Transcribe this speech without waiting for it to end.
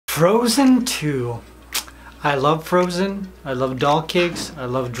Frozen 2. I love Frozen, I love doll cakes, I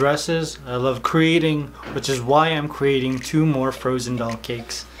love dresses, I love creating, which is why I'm creating 2 more Frozen doll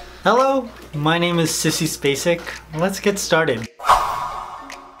cakes. Hello, my name is Sissy Spacek. Let's get started.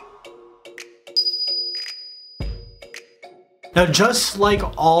 Now, just like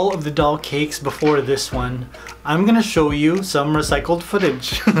all of the doll cakes before this one, I'm gonna show you some recycled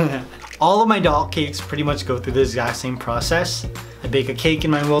footage. All of my doll cakes pretty much go through the exact same process. I bake a cake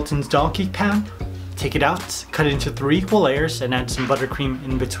in my Wilton's doll cake pan, take it out, cut it into 3 equal layers, and add some buttercream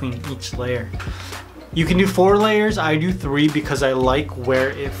in between each layer. You can do 4 layers, I do 3 because I like where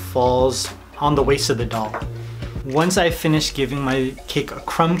it falls on the waist of the doll. Once I finished giving my cake a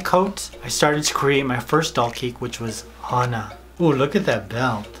crumb coat, I started to create my first doll cake, which was Anna. Ooh, look at that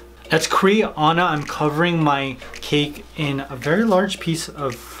belt. Now to create Anna, I'm covering my cake in a very large piece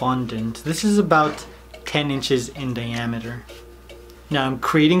of fondant. This is about 10 inches in diameter. Now I'm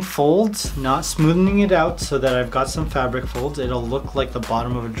creating folds, not smoothing it out so that I've got some fabric folds. It'll look like the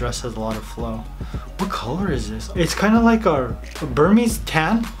bottom of a dress has a lot of flow. What color is this? It's kind of like a Burmese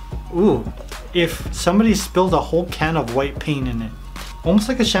tan. Ooh, if somebody spilled a whole can of white paint in it. Almost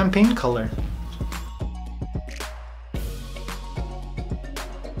like a champagne color.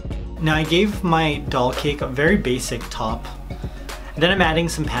 Now I gave my doll cake a very basic top. And then I'm adding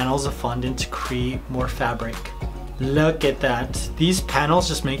some panels of fondant to create more fabric. Look at that. These panels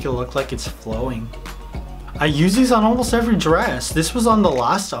just make it look like it's flowing. I use these on almost every dress. This was on the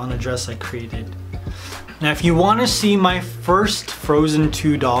last Anna dress I created. Now if you want to see my first Frozen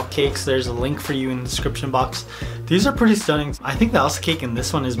 2 doll cakes, there's a link for you in the description box. These are pretty stunning. I think the Elsa cake in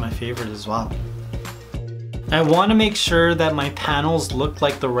this one is my favorite as well. I want to make sure that my panels look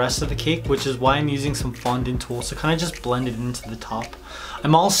like the rest of the cake, which is why I'm using some fondant tools to kind of just blend it into the top.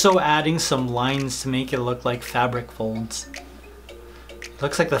 I'm also adding some lines to make it look like fabric folds. It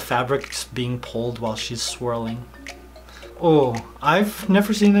looks like the fabric's being pulled while she's swirling. Oh, I've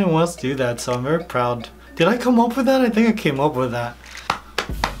never seen anyone else do that, so I'm very proud. Did I come up with that? I think I came up with that.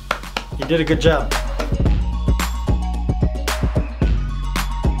 You did a good job.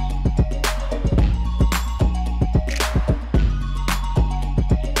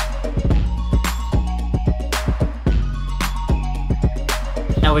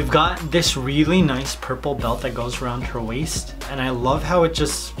 Now we've got this really nice purple belt that goes around her waist, and I love how it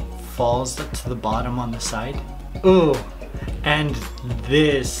just falls to the bottom on the side. Ooh, and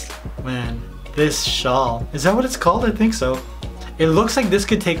this, man, this shawl. Is that what it's called? I think so. It looks like this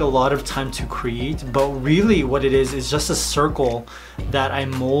could take a lot of time to create, but really what it is just a circle that I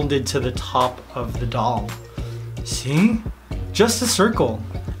molded to the top of the doll. See? Just a circle,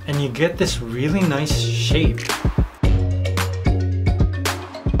 and you get this really nice shape.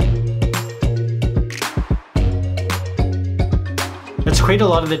 To create a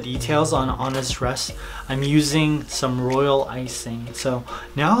lot of the details on Anna's dress, I'm using some royal icing. So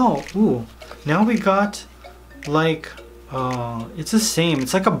now, ooh, now we got like, it's the same.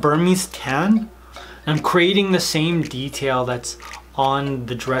 It's like a Burmese tan. I'm creating the same detail that's on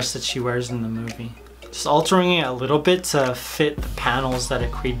the dress that she wears in the movie. Just altering it a little bit to fit the panels that I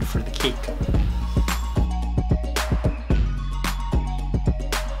created for the cake.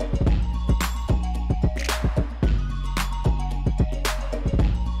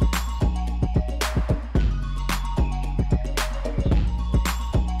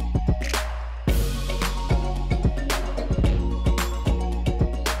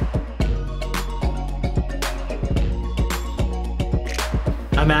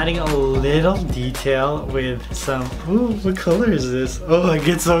 I'm adding a little detail with some, ooh, what color is this? Oh, I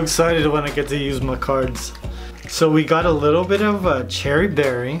get so excited when I get to use my cards. So we got a little bit of a cherry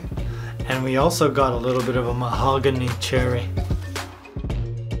berry, and we also got a little bit of a mahogany cherry.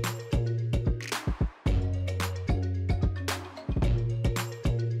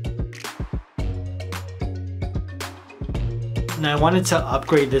 And I wanted to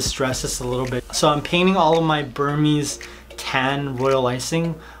upgrade this dress just a little bit. So I'm painting all of my Burmese tan royal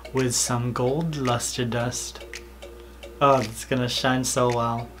icing with some gold luster dust. Oh, it's gonna shine so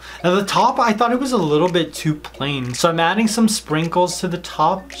well. Now the top, I thought it was a little bit too plain, so I'm adding some sprinkles to the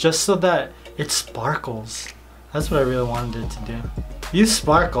top just so that it sparkles. That's what I really wanted it to do. You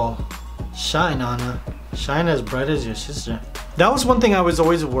sparkle. Shine, Anna. Shine as bright as your sister. That was one thing I was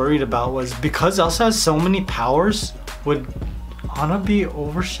always worried about, was because Elsa has so many powers, would Anna be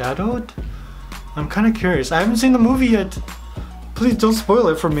overshadowed? I'm kind of curious. I haven't seen the movie yet. Please don't spoil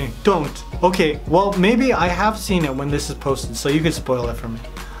it for me. Don't. Okay, well maybe I have seen it when this is posted, so you can spoil it for me.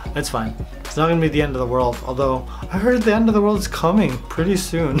 That's fine. It's not gonna be the end of the world, although I heard the end of the world is coming pretty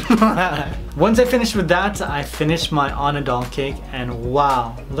soon. Once I finished with that, I finished my Anna doll cake, and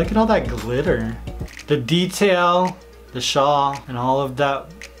wow, look at all that glitter. The detail, the shawl, and all of that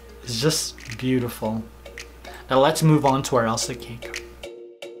is just beautiful. Now let's move on to our Elsa cake.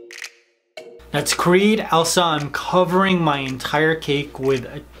 Now to create Elsa, I'm covering my entire cake with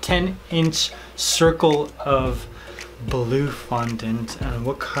a 10-inch circle of blue fondant. And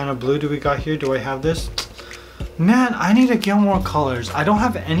what kind of blue do we got here? Do I have this? Man, I need to get more colors. I don't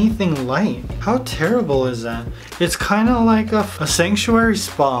have anything light. How terrible is that? It's kind of like a sanctuary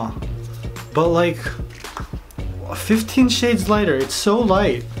spa, but like 15 shades lighter. It's so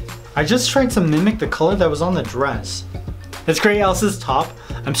light. I just tried to mimic the color that was on the dress. Let's create Elsa's top.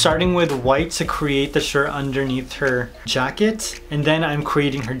 I'm starting with white to create the shirt underneath her jacket, and then I'm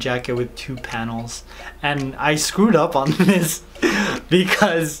creating her jacket with 2 panels. And I screwed up on this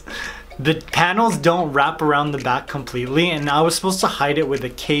because the panels don't wrap around the back completely, and I was supposed to hide it with a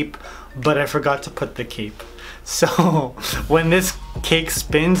cape, but I forgot to put the cape. So when this cake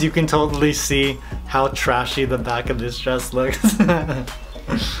spins, you can totally see how trashy the back of this dress looks. But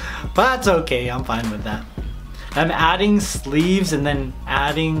that's okay, I'm fine with that. I'm adding sleeves and then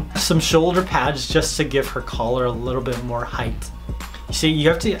adding some shoulder pads just to give her collar a little bit more height. You see, you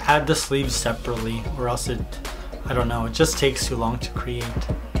have to add the sleeves separately or else it, I don't know, it just takes too long to create.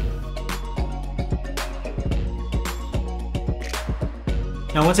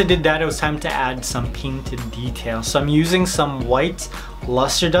 Now once I did that, it was time to add some painted detail. So I'm using some white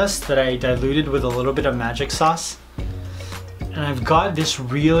luster dust that I diluted with a little bit of magic sauce. And I've got this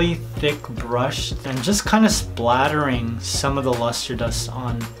really thick brush and I'm just kind of splattering some of the luster dust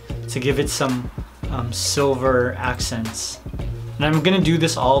on to give it some silver accents. And I'm gonna do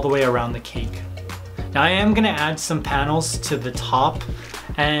this all the way around the cake. Now I am gonna add some panels to the top,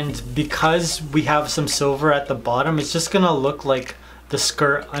 and because we have some silver at the bottom, it's just gonna look like the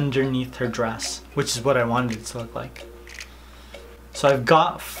skirt underneath her dress, which is what I wanted it to look like. So I've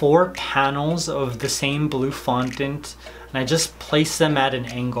got 4 panels of the same blue fondant, and I just placed them at an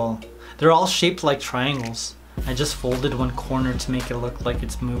angle. They're all shaped like triangles. I just folded one corner to make it look like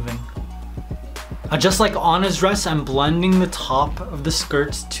it's moving. Just like Anna's dress, I'm blending the top of the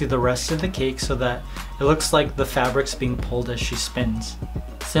skirts to the rest of the cake so that it looks like the fabric's being pulled as she spins.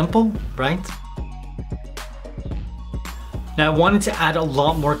 Simple, right? Now I wanted to add a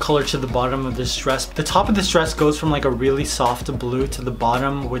lot more color to the bottom of this dress. The top of this dress goes from like a really soft blue to the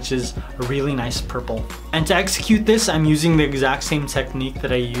bottom, which is a really nice purple. And to execute this, I'm using the exact same technique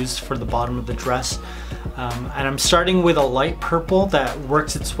that I used for the bottom of the dress. And I'm starting with a light purple that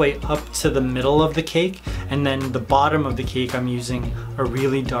works its way up to the middle of the cake, and then the bottom of the cake I'm using a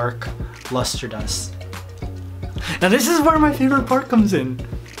really dark luster dust. Now this is where my favorite part comes in.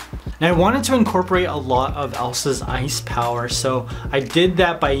 And I wanted to incorporate a lot of Elsa's ice power, so I did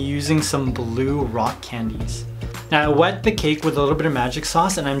that by using some blue rock candies. Now I wet the cake with a little bit of magic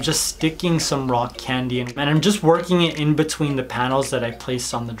sauce, and I'm just sticking some rock candy in, and I'm just working it in between the panels that I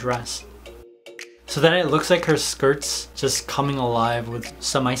placed on the dress, so that it looks like her skirt's just coming alive with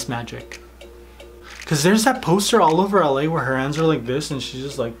some ice magic. Cause there's that poster all over LA where her hands are like this and she's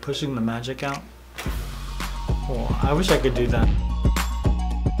just like pushing the magic out. Oh, I wish I could do that.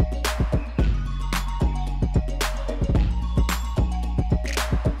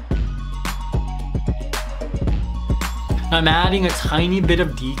 I'm adding a tiny bit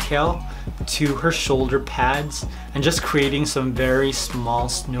of detail to her shoulder pads and just creating some very small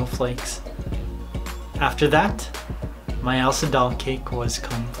snowflakes. After that, my Elsa doll cake was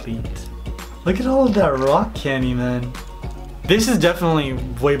complete. Look at all of that rock candy, man. This is definitely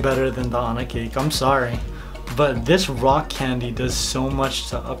way better than the Anna cake, I'm sorry. But this rock candy does so much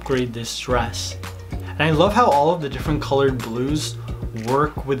to upgrade this dress. And I love how all of the different colored blues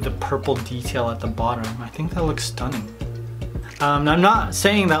work with the purple detail at the bottom. I think that looks stunning. I'm not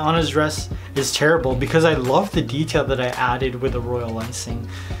saying that Anna's dress is terrible because I love the detail that I added with the royal icing.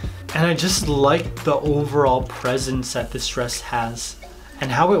 And I just like the overall presence that this dress has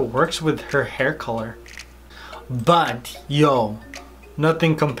and how it works with her hair color. But yo,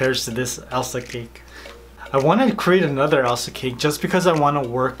 nothing compares to this Elsa cake. I want to create another Elsa cake just because I want to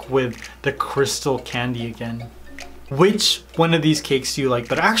work with the crystal candy again. Which one of these cakes do you like?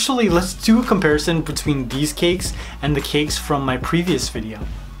 But actually, let's do a comparison between these cakes and the cakes from my previous video.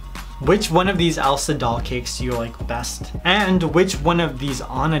 Which one of these Elsa doll cakes do you like best? And which one of these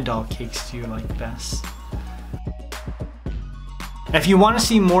Anna doll cakes do you like best? If you want to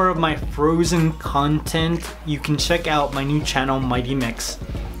see more of my Frozen content, you can check out my new channel, Mighty Mix.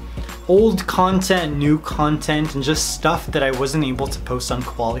 old content, new content, and just stuff that I wasn't able to post on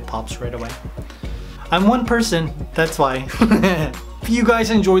Koalipops right away. I'm one person, that's why. If you guys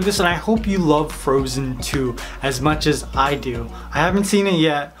enjoyed this, and I hope you love Frozen 2 as much as I do. I haven't seen it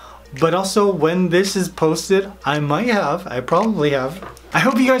yet, but also when this is posted, I probably have. I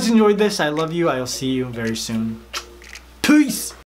hope you guys enjoyed this. I love you. I'll see you very soon. Peace!